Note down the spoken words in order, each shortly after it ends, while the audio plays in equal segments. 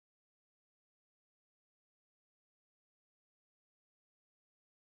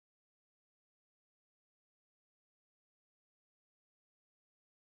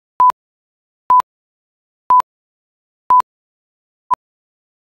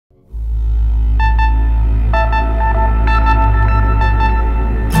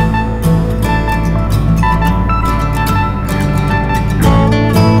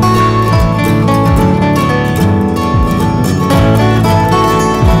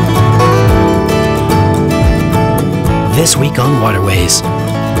This week on Waterways.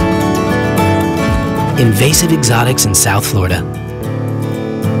 Invasive exotics in South Florida.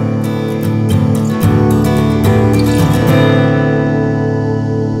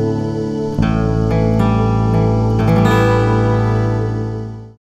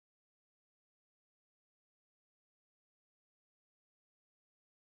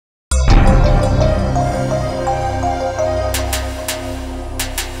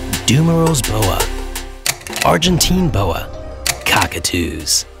 Dumeral's boa, Argentine boa,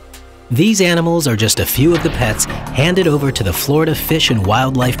 cockatoos. These animals are just a few of the pets handed over to the Florida Fish and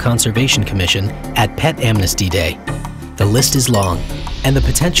Wildlife Conservation Commission at Pet Amnesty Day. The list is long, and the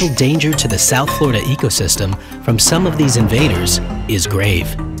potential danger to the South Florida ecosystem from some of these invaders is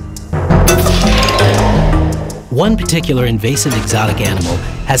grave. One particular invasive exotic animal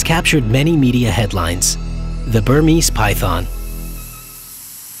has captured many media headlines: the Burmese python.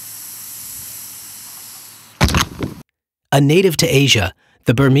 A native to Asia,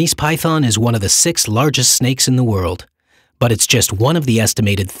 the Burmese python is one of the 6 largest snakes in the world, but it's just one of the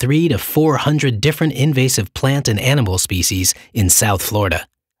estimated 300 to 400 different invasive plant and animal species in South Florida.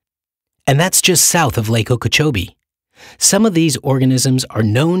 And that's just south of Lake Okeechobee. Some of these organisms are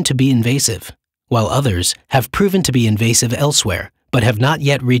known to be invasive, while others have proven to be invasive elsewhere, but have not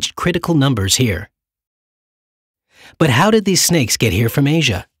yet reached critical numbers here. But how did these snakes get here from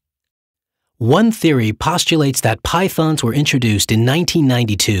Asia? One theory postulates that pythons were introduced in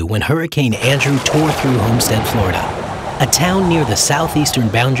 1992 when Hurricane Andrew tore through Homestead, Florida, a town near the southeastern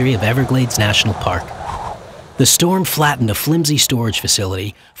boundary of Everglades National Park. The storm flattened a flimsy storage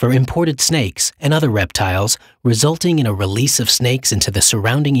facility for imported snakes and other reptiles, resulting in a release of snakes into the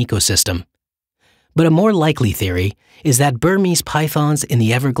surrounding ecosystem. But a more likely theory is that Burmese pythons in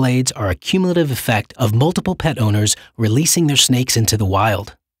the Everglades are a cumulative effect of multiple pet owners releasing their snakes into the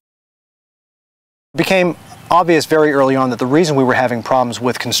wild. It became obvious very early on that the reason we were having problems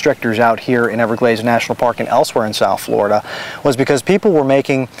with constrictors out here in Everglades National Park and elsewhere in South Florida was because people were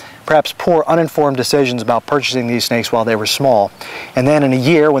making perhaps poor, uninformed decisions about purchasing these snakes while they were small. And then in a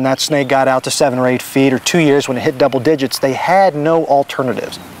year when that snake got out to 7 or 8 feet, or 2 years when it hit double digits, they had no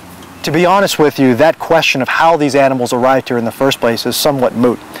alternatives. To be honest with you, that question of how these animals arrived here in the first place is somewhat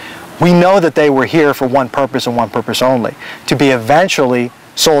moot. We know that they were here for one purpose and one purpose only: to be eventually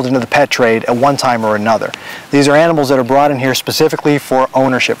sold into the pet trade at one time or another. These are animals that are brought in here specifically for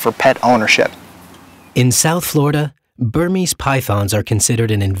ownership, for pet ownership. In South Florida, Burmese pythons are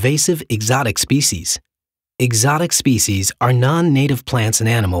considered an invasive exotic species. Exotic species are non-native plants and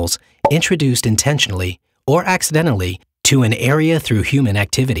animals introduced intentionally or accidentally to an area through human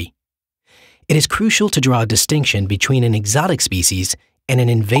activity. It is crucial to draw a distinction between an exotic species and an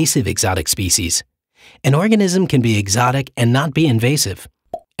invasive exotic species. An organism can be exotic and not be invasive.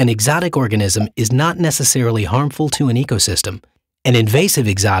 An exotic organism is not necessarily harmful to an ecosystem. An invasive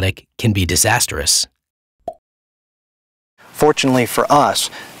exotic can be disastrous. Fortunately for us,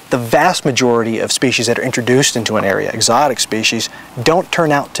 the vast majority of species that are introduced into an area, exotic species, don't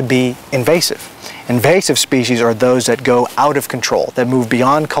turn out to be invasive. Invasive species are those that go out of control, that move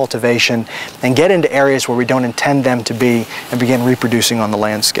beyond cultivation and get into areas where we don't intend them to be and begin reproducing on the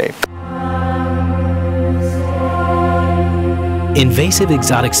landscape. Invasive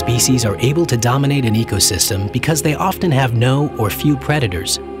exotic species are able to dominate an ecosystem because they often have no or few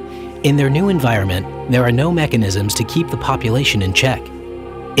predators. In their new environment, there are no mechanisms to keep the population in check.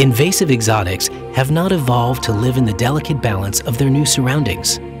 Invasive exotics have not evolved to live in the delicate balance of their new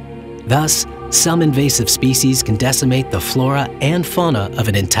surroundings. Thus, some invasive species can decimate the flora and fauna of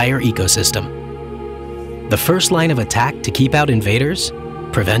an entire ecosystem. The first line of attack to keep out invaders?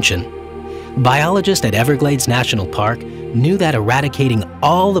 Prevention. Biologists at Everglades National Park knew that eradicating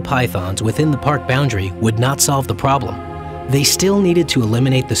all the pythons within the park boundary would not solve the problem. They still needed to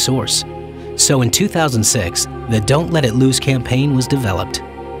eliminate the source. So in 2006, the Don't Let It Loose campaign was developed.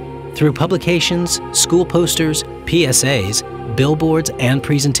 Through publications, school posters, PSAs, billboards, and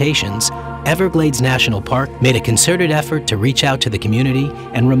presentations, Everglades National Park made a concerted effort to reach out to the community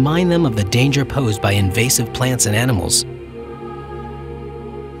and remind them of the danger posed by invasive plants and animals.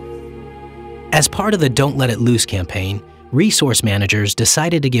 As part of the Don't Let It Loose campaign, resource managers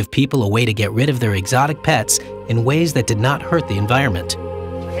decided to give people a way to get rid of their exotic pets in ways that did not hurt the environment.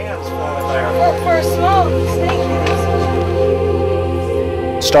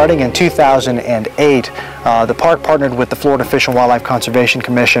 Starting in 2008, the park partnered with the Florida Fish and Wildlife Conservation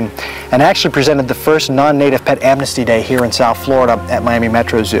Commission and actually presented the first non-native pet amnesty day here in South Florida at Miami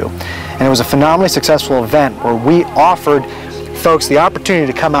Metro Zoo. And it was a phenomenally successful event where we offered folks the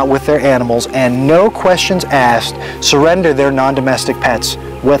opportunity to come out with their animals and, no questions asked, surrender their non-domestic pets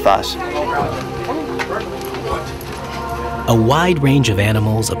with us. A wide range of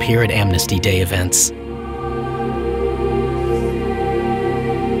animals appear at Amnesty Day events.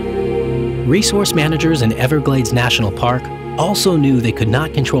 Resource managers in Everglades National Park also knew they could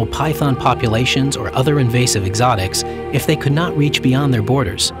not control python populations or other invasive exotics if they could not reach beyond their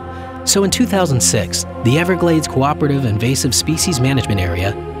borders. So in 2006, the Everglades Cooperative Invasive Species Management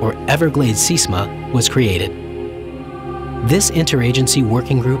Area, or Everglades CISMA, was created. This interagency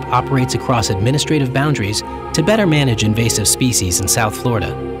working group operates across administrative boundaries to better manage invasive species in South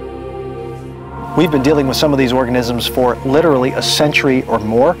Florida. We've been dealing with some of these organisms for literally a century or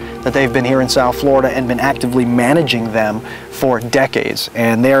more that they've been here in South Florida and been actively managing them for decades.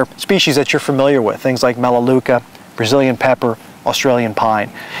 And they're species that you're familiar with, things like Melaleuca, Brazilian pepper, Australian pine.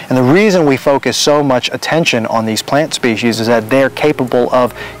 And the reason we focus so much attention on these plant species is that they're capable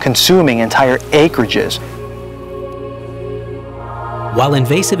of consuming entire acreages. While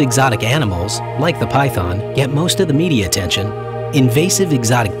invasive exotic animals, like the python, get most of the media attention, invasive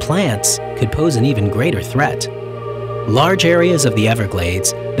exotic plants could pose an even greater threat. Large areas of the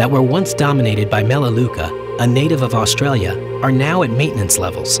Everglades that were once dominated by Melaleuca, a native of Australia, are now at maintenance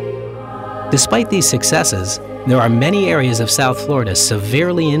levels. Despite these successes, there are many areas of South Florida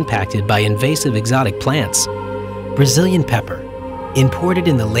severely impacted by invasive exotic plants. Brazilian pepper, imported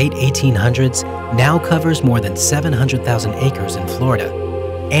in the late 1800s, now covers more than 700,000 acres in Florida,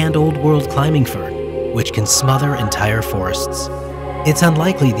 and Old World climbing fern, which can smother entire forests. It's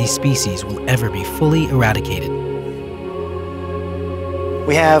unlikely these species will ever be fully eradicated.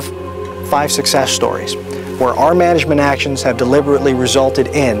 We have 5 success stories where our management actions have deliberately resulted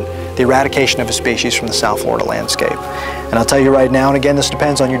in the eradication of a species from the South Florida landscape. And I'll tell you right now, and again, this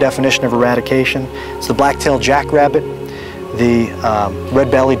depends on your definition of eradication, it's the black-tailed jackrabbit, the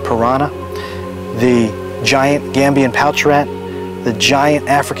red-bellied piranha, the giant Gambian pouch rat, the giant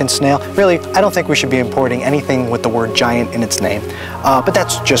African snail. Really, I don't think we should be importing anything with the word giant in its name, but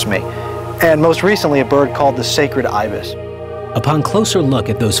that's just me. And most recently, a bird called the sacred ibis. Upon closer look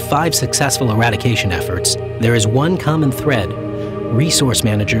at those 5 successful eradication efforts, there is one common thread. Resource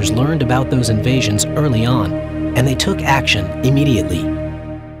managers learned about those invasions early on, and they took action immediately.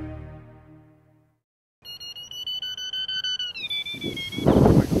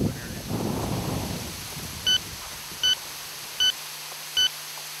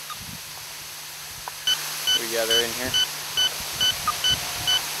 Together in here.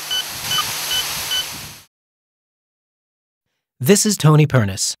 This is Tony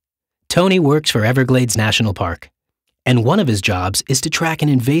Pernis. Tony works for Everglades National Park, and one of his jobs is to track an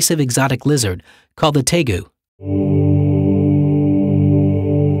invasive exotic lizard called the tegu.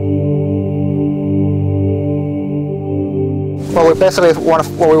 Well, we basically what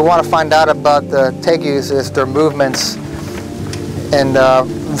we want to find out about the tegus is their movements in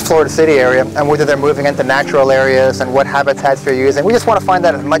the Florida City area, and whether they're moving into natural areas and what habitats they're using. We just want to find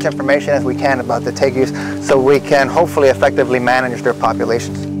out as much information as we can about the tegus so we can hopefully effectively manage their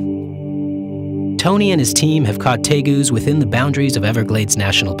populations. Tony and his team have caught tegus within the boundaries of Everglades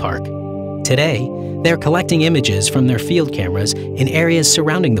National Park. Today, they're collecting images from their field cameras in areas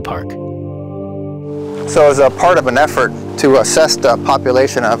surrounding the park. So as a part of an effort to assess the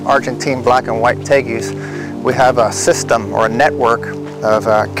population of Argentine black and white tegus, we have a system or a network of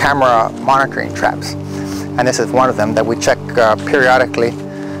camera monitoring traps. And this is one of them that we check periodically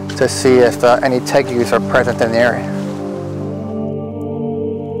to see if any tegus are present in the area.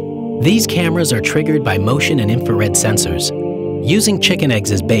 These cameras are triggered by motion and infrared sensors. Using chicken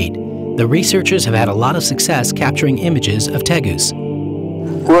eggs as bait, the researchers have had a lot of success capturing images of tegus.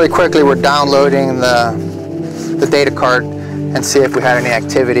 Really quickly, we're downloading the data card and see if we had any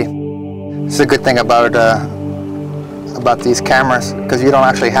activity. This is a good thing about these cameras, because you don't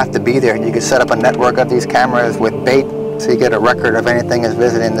actually have to be there. You can set up a network of these cameras with bait, so you get a record of anything that's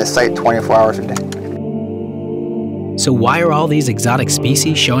visiting this site 24 hours a day. So why are all these exotic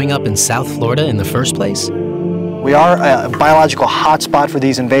species showing up in South Florida in the first place? We are a biological hotspot for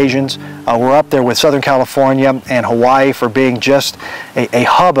these invasions. We're up there with Southern California and Hawaii for being just a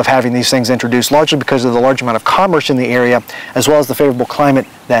hub of having these things introduced, largely because of the large amount of commerce in the area, as well as the favorable climate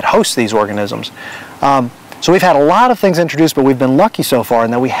that hosts these organisms. So we've had a lot of things introduced, but we've been lucky so far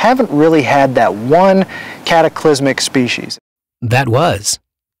in that we haven't really had that one cataclysmic species. That was,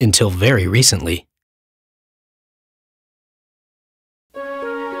 until very recently.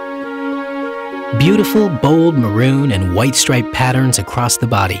 Beautiful, bold maroon and white striped patterns across the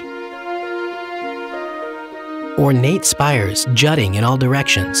body. Ornate spires jutting in all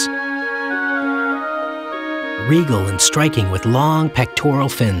directions. Regal and striking with long pectoral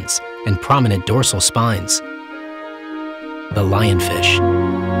fins and prominent dorsal spines. The lionfish.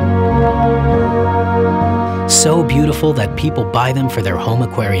 so beautiful that people buy them for their home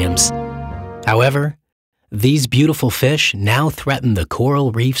aquariums. However, these beautiful fish now threaten the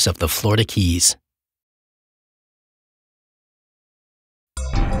coral reefs of the Florida Keys.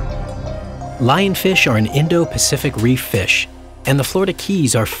 Lionfish are an Indo-Pacific reef fish, and the Florida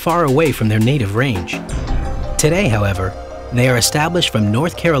Keys are far away from their native range. Today, however, they are established from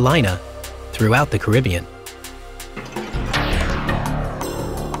North Carolina throughout the Caribbean,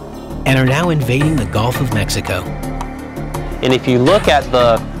 and are now invading the Gulf of Mexico. And if you look at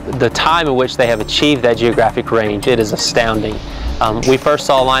the time in which they have achieved that geographic range, it is astounding. We first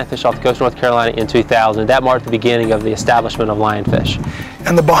saw lionfish off the coast of North Carolina in 2000. That marked the beginning of the establishment of lionfish.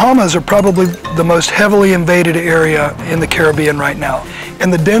 And the Bahamas are probably the most heavily invaded area in the Caribbean right now.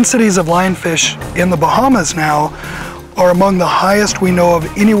 And the densities of lionfish in the Bahamas now are among the highest we know of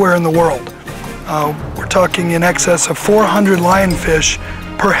anywhere in the world. We're talking in excess of 400 lionfish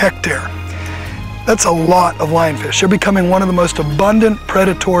per hectare. That's a lot of lionfish. They're becoming one of the most abundant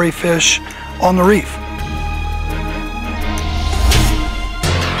predatory fish on the reef.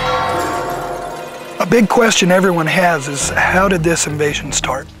 A big question everyone has is, how did this invasion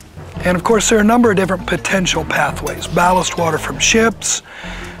start? And of course, there are a number of different potential pathways. Ballast water from ships,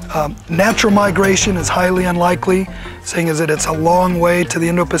 natural migration is highly unlikely, seeing as that it's a long way to the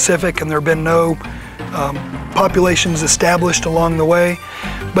Indo-Pacific and there have been no populations established along the way.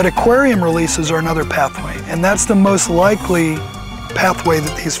 But aquarium releases are another pathway, and that's the most likely pathway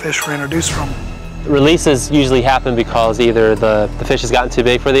that these fish were introduced from. Releases usually happen because either the fish has gotten too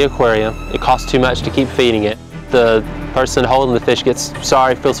big for the aquarium, it costs too much to keep feeding it, the person holding the fish feels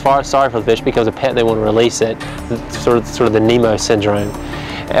sorry for the fish, becomes a pet, they want to release it, sort of the Nemo syndrome.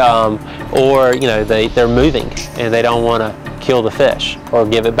 Or they're moving and they don't want to kill the fish or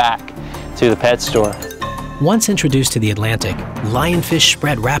give it back to the pet store. Once introduced to the Atlantic, lionfish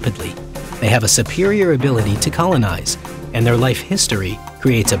spread rapidly. They have a superior ability to colonize, and their life history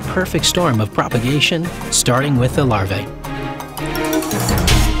creates a perfect storm of propagation, starting with the larvae.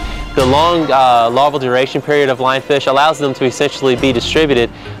 The long larval duration period of lionfish allows them to essentially be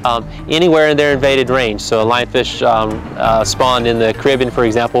distributed anywhere in their invaded range. So a lionfish spawned in the Caribbean, for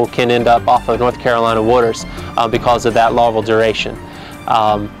example, can end up off of North Carolina waters because of that larval duration.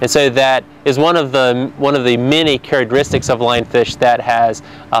 And so that is one of the many characteristics of lionfish that has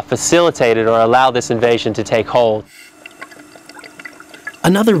facilitated or allowed this invasion to take hold.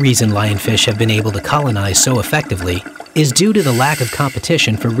 Another reason lionfish have been able to colonize so effectively is due to the lack of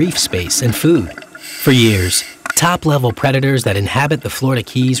competition for reef space and food. For years, top-level predators that inhabit the Florida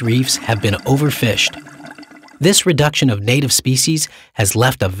Keys reefs have been overfished. This reduction of native species has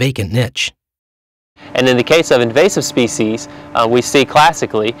left a vacant niche. And in the case of invasive species, we see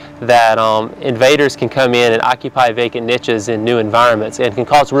classically that invaders can come in and occupy vacant niches in new environments and can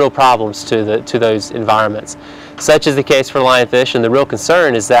cause real problems to those environments. Such is the case for lionfish, and the real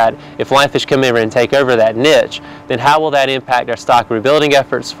concern is that if lionfish come in and take over that niche, then how will that impact our stock rebuilding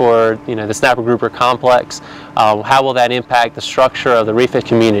efforts for the snapper grouper complex? How will that impact the structure of the reef fish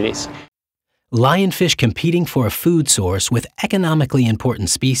communities? Lionfish competing for a food source with economically important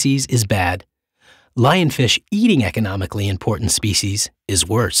species is bad. Lionfish eating economically important species is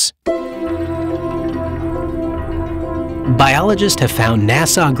worse. Biologists have found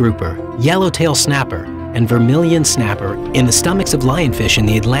Nassau grouper, yellowtail snapper, and vermilion snapper in the stomachs of lionfish in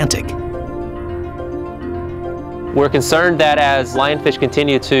the Atlantic. We're concerned that as lionfish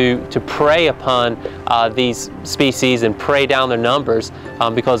continue to prey upon these species and prey down their numbers,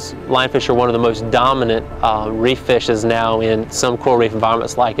 because lionfish are one of the most dominant reef fishes now in some coral reef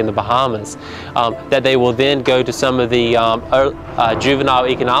environments like in the Bahamas, that they will then go to some of the juvenile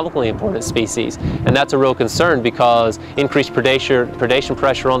economically important species. And that's a real concern because increased predation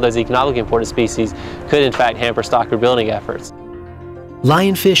pressure on those economically important species could in fact hamper stock rebuilding efforts.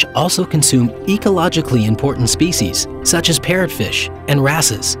 Lionfish also consume ecologically important species, such as parrotfish and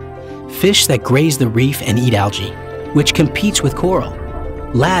wrasses, fish that graze the reef and eat algae, which competes with coral.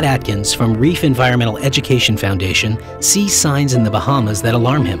 Ladd Atkins from Reef Environmental Education Foundation sees signs in the Bahamas that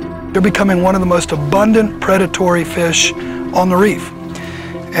alarm him. They're becoming one of the most abundant predatory fish on the reef.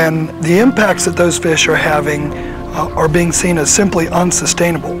 And the impacts that those fish are having are being seen as simply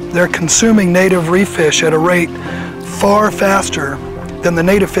unsustainable. They're consuming native reef fish at a rate far faster than the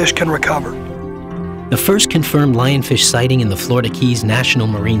native fish can recover. The first confirmed lionfish sighting in the Florida Keys National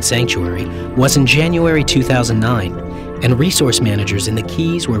Marine Sanctuary was in January 2009, and resource managers in the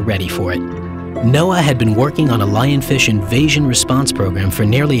Keys were ready for it. NOAA had been working on a lionfish invasion response program for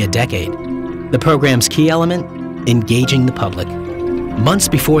nearly a decade. The program's key element? Engaging the public. Months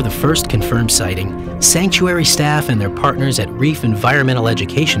before the first confirmed sighting, sanctuary staff and their partners at Reef Environmental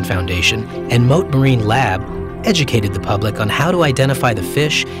Education Foundation and Mote Marine Lab educated the public on how to identify the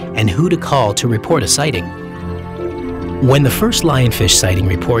fish and who to call to report a sighting. When the first lionfish sighting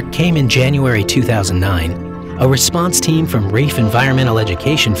report came in January 2009, a response team from Reef Environmental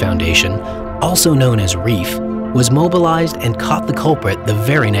Education Foundation, also known as REEF, was mobilized and caught the culprit the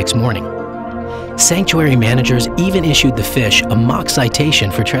very next morning. Sanctuary managers even issued the fish a mock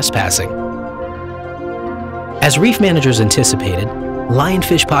citation for trespassing. As reef managers anticipated,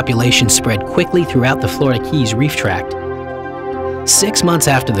 lionfish populations spread quickly throughout the Florida Keys reef tract. 6 months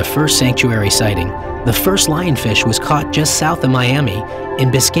after the first sanctuary sighting, the first lionfish was caught just south of Miami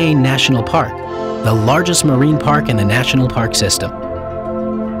in Biscayne National Park, the largest marine park in the national park system.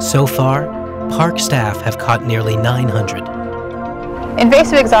 So far, park staff have caught nearly 900.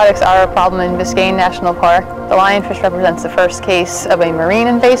 Invasive exotics are a problem in Biscayne National Park. The lionfish represents the first case of a marine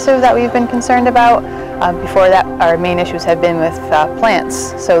invasive that we've been concerned about. Before that, our main issues have been with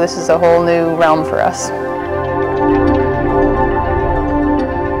plants, so this is a whole new realm for us.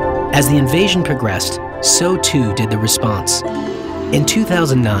 As the invasion progressed, so too did the response. In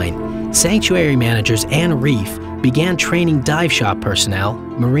 2009, sanctuary managers and reef began training dive shop personnel,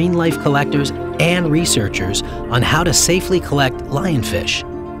 marine life collectors, and researchers on how to safely collect lionfish.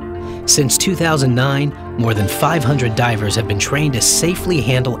 Since 2009, more than 500 divers have been trained to safely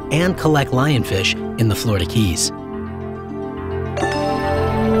handle and collect lionfish in the Florida Keys.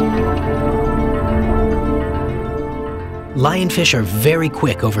 Lionfish are very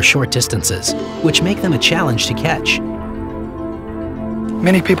quick over short distances, which make them a challenge to catch.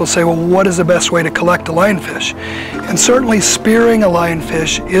 Many people say, well, what is the best way to collect a lionfish? And certainly spearing a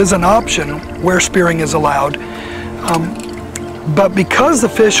lionfish is an option where spearing is allowed. But because the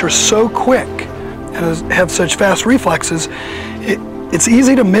fish are so quick and have such fast reflexes, it's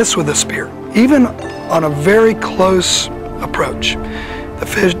easy to miss with a spear, even on a very close approach.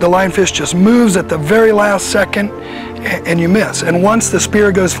 The lionfish just moves at the very last second and you miss. And once the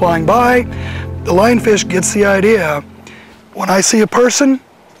spear goes flying by, the lionfish gets the idea, when I see a person,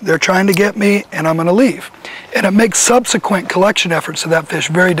 they're trying to get me and I'm going to leave. And it makes subsequent collection efforts of that fish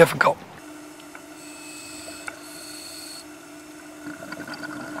very difficult.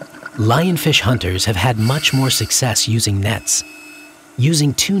 Lionfish hunters have had much more success using nets.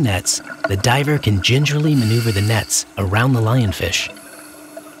 Using 2 nets, the diver can gingerly maneuver the nets around the lionfish.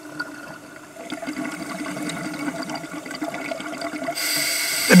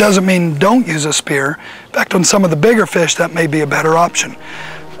 It doesn't mean don't use a spear. In fact, on some of the bigger fish, that may be a better option.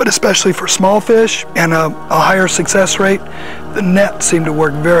 But especially for small fish and a higher success rate, the nets seem to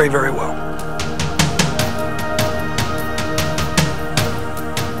work very, very well.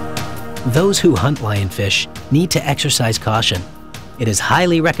 Those who hunt lionfish need to exercise caution. It is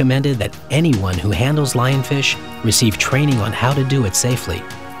highly recommended that anyone who handles lionfish receive training on how to do it safely.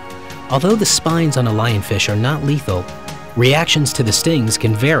 Although the spines on a lionfish are not lethal, reactions to the stings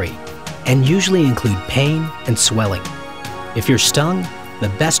can vary and usually include pain and swelling. If you're stung, the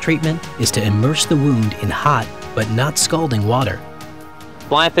best treatment is to immerse the wound in hot but not scalding water.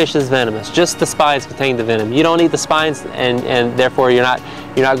 Lionfish is venomous. Just the spines contain the venom. You don't eat the spines, and therefore you're not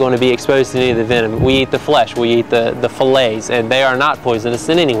going to be exposed to any of the venom. We eat the flesh, we eat the fillets, and they are not poisonous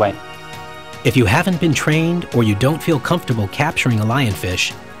in any way. If you haven't been trained or you don't feel comfortable capturing a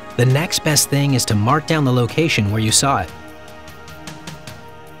lionfish, the next best thing is to mark down the location where you saw it.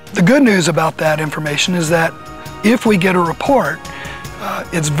 The good news about that information is that if we get a report,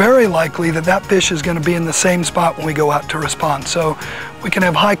 it's very likely that that fish is going to be in the same spot when we go out to respond. So we can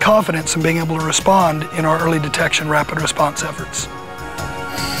have high confidence in being able to respond in our early detection rapid response efforts.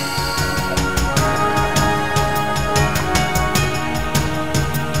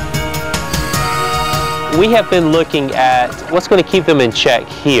 We have been looking at what's going to keep them in check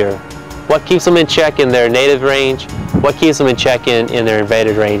here. What keeps them in check in their native range, what keeps them in check in their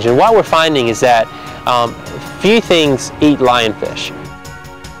invaded range. And what we're finding is that few things eat lionfish.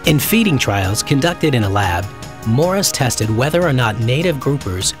 In feeding trials conducted in a lab, Morris tested whether or not native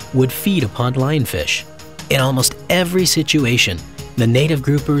groupers would feed upon lionfish. In almost every situation, the native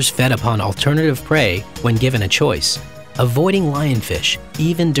groupers fed upon alternative prey when given a choice, avoiding lionfish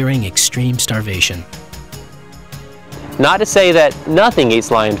even during extreme starvation. Not to say that nothing eats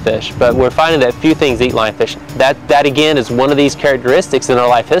lionfish, but we're finding that few things eat lionfish. That again is one of these characteristics in their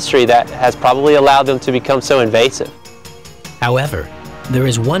life history that has probably allowed them to become so invasive. However, there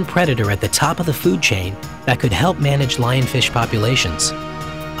is one predator at the top of the food chain that could help manage lionfish populations: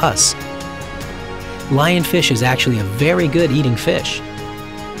 us. Lionfish is actually a very good eating fish.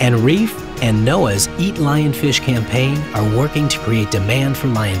 And Reef and NOAA's Eat Lionfish campaign are working to create demand for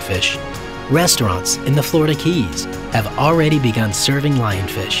lionfish. Restaurants in the Florida Keys have already begun serving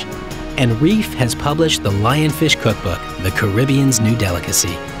lionfish, And Reef has published the Lionfish Cookbook, the Caribbean's new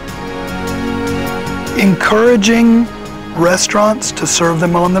delicacy. Encouraging restaurants to serve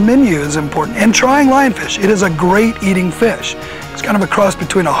them on the menu is important. And trying lionfish. It is a great eating fish. It's kind of a cross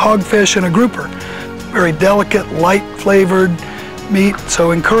between a hogfish and a grouper. Very delicate, light flavored meat.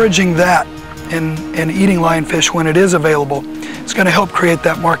 So encouraging that and eating lionfish when it is available is going to help create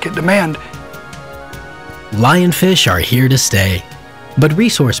that market demand. Lionfish are here to stay. But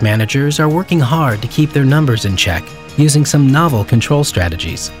resource managers are working hard to keep their numbers in check using some novel control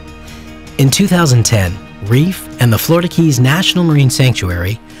strategies. In 2010, Reef and the Florida Keys National Marine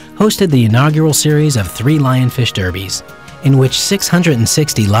Sanctuary hosted the inaugural series of 3 lionfish derbies, in which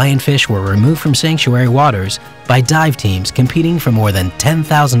 660 lionfish were removed from sanctuary waters by dive teams competing for more than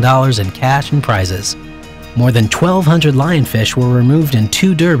 $10,000 in cash and prizes. More than 1,200 lionfish were removed in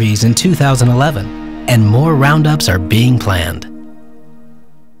 2 derbies in 2011, and more roundups are being planned.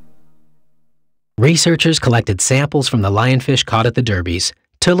 Researchers collected samples from the lionfish caught at the derbies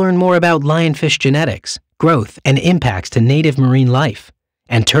to learn more about lionfish genetics, growth, and impacts to native marine life.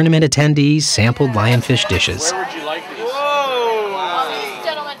 And tournament attendees sampled lionfish dishes. Where would you like these? These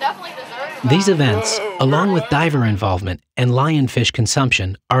gentlemen definitely deserve These events, along with diver involvement and lionfish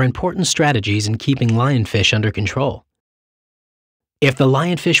consumption, are important strategies in keeping lionfish under control. If the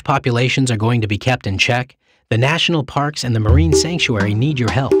lionfish populations are going to be kept in check, the national parks and the marine sanctuary need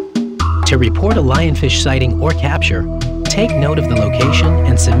your help. To report a lionfish sighting or capture, take note of the location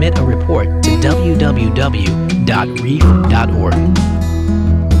and submit a report to www.reef.org.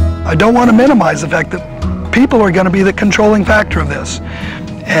 I don't want to minimize the fact that people are going to be the controlling factor of this.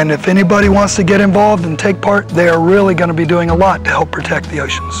 And if anybody wants to get involved and take part, they are really going to be doing a lot to help protect the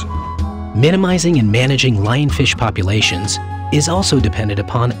oceans. Minimizing and managing lionfish populations is also dependent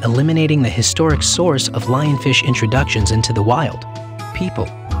upon eliminating the historic source of lionfish introductions into the wild: people.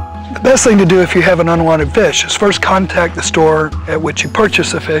 The best thing to do if you have an unwanted fish is first contact the store at which you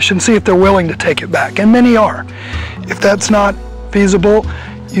purchase the fish and see if they're willing to take it back, and many are. If that's not feasible,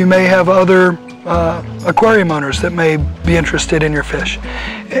 you may have other aquarium owners that may be interested in your fish.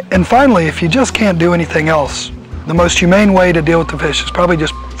 And finally, if you just can't do anything else, the most humane way to deal with the fish is probably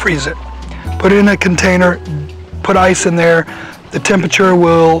just freeze it. Put it in a container, put ice in there, the temperature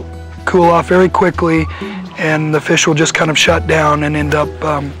will cool off very quickly, and the fish will just kind of shut down and end up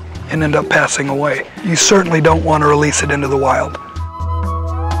passing away. You certainly don't want to release it into the wild.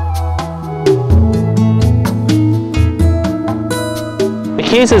 The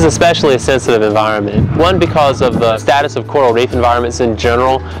Keys is especially a sensitive environment. One, because of the status of coral reef environments in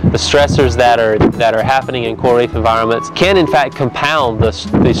general. The stressors that are happening in coral reef environments can in fact compound the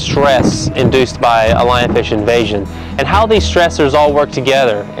stress induced by a lionfish invasion. And how these stressors all work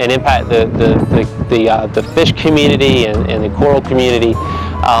together and impact the fish community and the coral community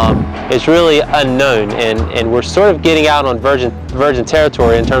is really unknown, and we're sort of getting out on virgin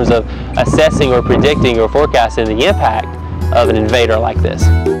territory in terms of assessing or predicting or forecasting the impact of an invader like this.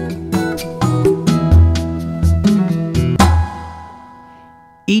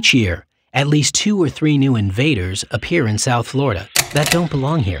 Each year, at least 2 or 3 new invaders appear in South Florida that don't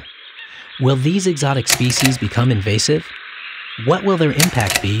belong here. Will these exotic species become invasive? What will their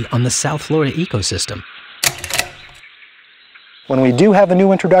impact be on the South Florida ecosystem? When we do have a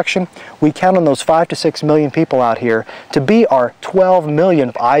new introduction, we count on those 5 to 6 million people out here to be our 12 million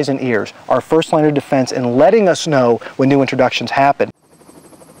of eyes and ears, our first line of defense in letting us know when new introductions happen.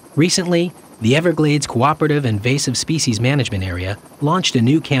 Recently, the Everglades Cooperative Invasive Species Management Area launched a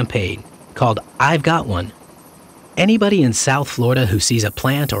new campaign called I've Got One. Anybody in South Florida who sees a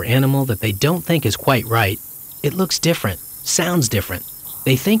plant or animal that they don't think is quite right, it looks different, sounds different,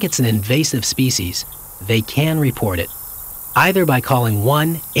 they think it's an invasive species, they can report it, either by calling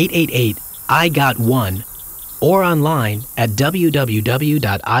 1-888-I-GOT-1 or online at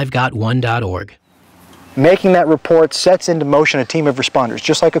www.ivegotone.org. Making that report sets into motion a team of responders,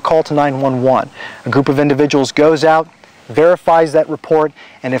 just like a call to 911. A group of individuals goes out, verifies that report,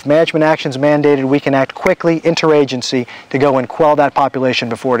 and if management action is mandated, we can act quickly, interagency, to go and quell that population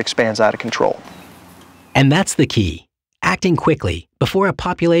before it expands out of control. And that's the key, acting quickly before a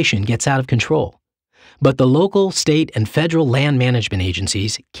population gets out of control. But the local, state, and federal land management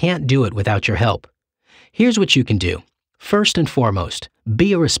agencies can't do it without your help. Here's what you can do. First and foremost,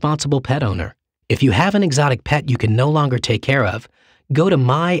 be a responsible pet owner. If you have an exotic pet you can no longer take care of, go to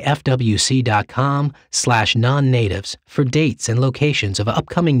myfwc.com/non-natives for dates and locations of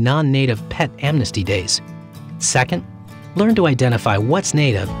upcoming non-native pet amnesty days. Second, learn to identify what's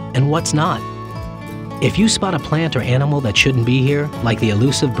native and what's not. If you spot a plant or animal that shouldn't be here, like the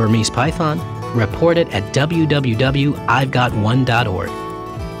elusive Burmese python, report it at www.ivegotone.org.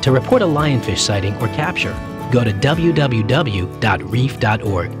 To report a lionfish sighting or capture, go to www.reef.org.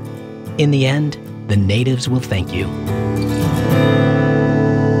 In the end, the natives will thank you.